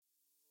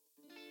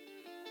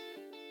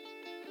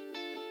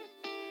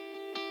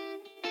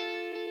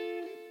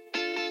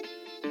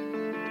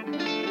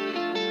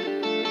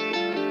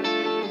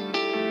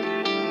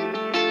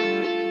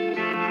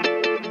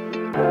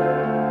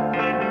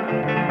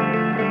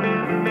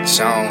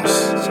Jones.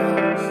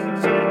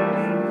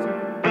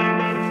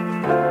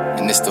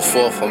 And it's the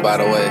fourth one, by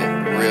the way.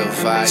 Real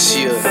vibe.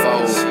 Chill,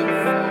 fold.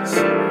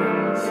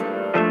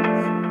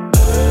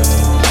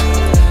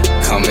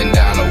 Coming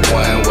down the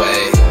one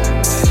way.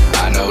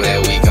 I know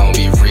that we gon'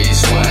 be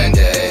rich one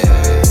day.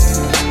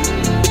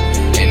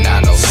 And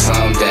I know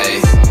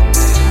someday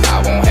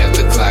I won't have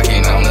to clock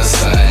in on a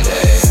Sunday.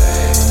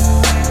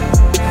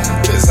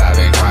 Cause I've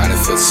been grinding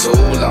for too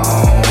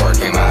long,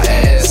 working my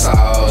ass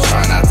off,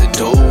 trying not to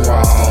do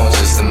wrong,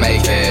 just to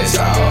make cash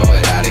off.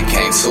 But I done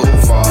came too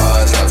far,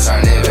 there's no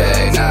turning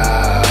back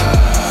now.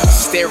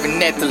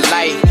 Staring at the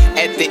light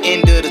at the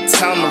end of the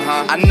tunnel.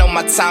 I know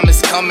my time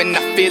is coming,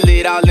 I feel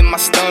it all in my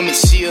stomach.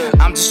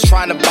 I'm just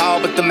trying to ball,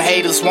 but them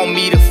haters want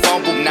me to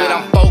fumble. But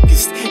I'm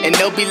focused, and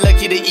they'll be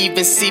lucky to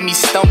even see me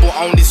stumble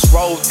on this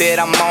road that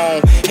I'm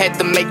on. Had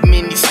to make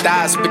many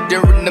stops, but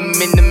during them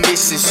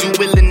intermissions, you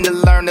willing to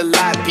learn a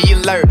lot. Be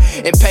alert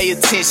and pay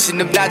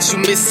attention, if not you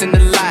missing a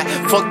lot.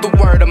 Fuck the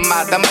word of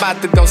mouth, I'm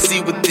about to go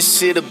see what this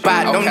shit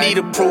about. Don't need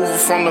approval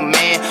from a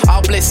man,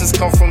 all blessings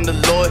come from the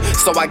Lord.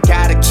 So I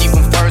gotta keep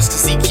him first,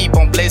 cause he keep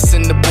on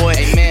blessing the boy.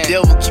 Amen. The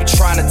devil keep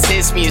trying to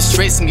test me and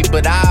stress me,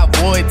 but I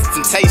avoid the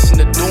temptation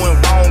of doing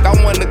wrong. I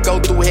wanna go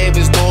through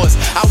heaven's doors.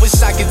 I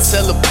wish I could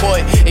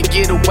teleport and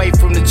get away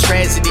from the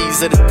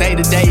tragedies of the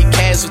day-to-day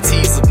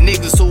casualties of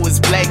niggas who as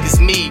black as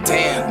me.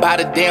 Damn, by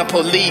the damn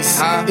police,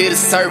 here to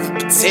serve and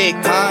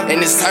protect,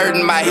 and it's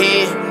hurting my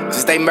head,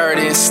 cause they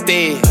murder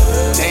instead.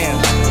 Damn,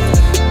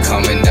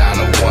 coming down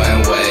the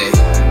one way.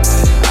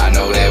 I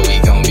know that we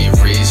gon' be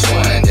rich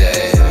one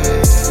day.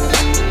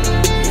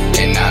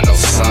 And I know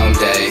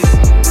someday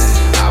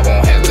I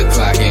won't have to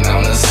clock in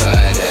on a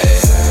Sunday.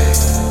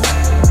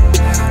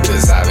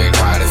 Cause I've been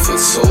grinding for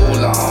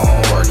too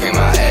long, working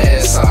my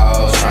ass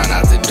off, trying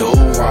not to do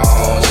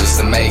wrong, just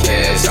to make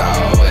cash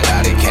off. But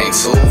I done came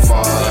too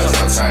far,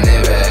 no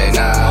turning back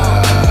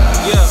now.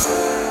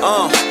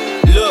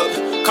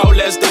 Look, cold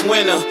as the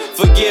winter,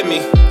 forgive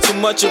me. Too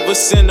much of a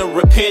sinner,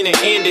 repent and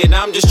end it.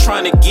 I'm just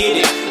trying to get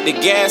it. The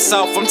gas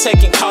off, I'm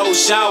taking cold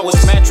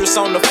showers. Mattress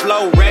on the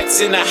floor,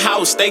 rats in the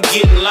house, they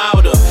getting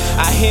louder.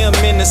 I hear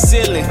them in the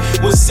ceiling.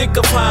 Was sick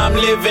of how I'm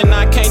living.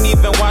 I can't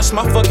even wash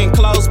my fucking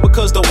clothes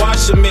because the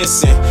washer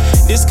missing.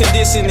 This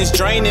condition is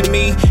draining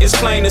me, it's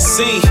plain to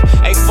see.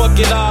 Hey, fuck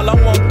it all, I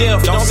want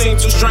death. Don't seem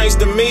too strange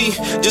to me.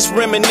 Just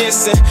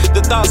reminiscing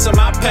the thoughts of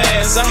my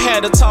past. I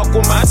had a talk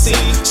with my team.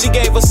 She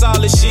gave us all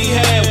that she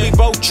had. We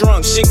both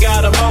drunk, shit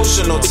got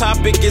emotional.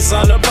 Topic is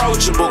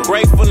unapproachable.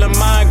 Grateful in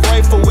mind,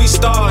 grateful we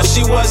started.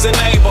 She wasn't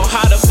able.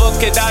 How the fuck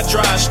could I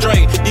drive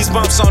straight? These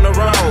bumps on the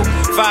road.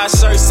 5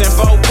 shirts and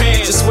 4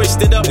 pants. Just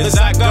switched it up as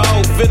I go.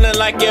 Feeling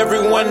like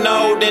everyone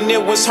knowed, and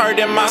it was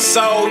hurting my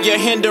soul. You're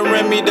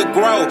hindering me to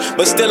grow,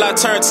 but still I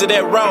turn to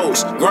that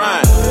rose.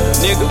 Grind,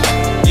 nigga,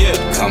 yeah.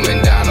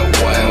 Coming down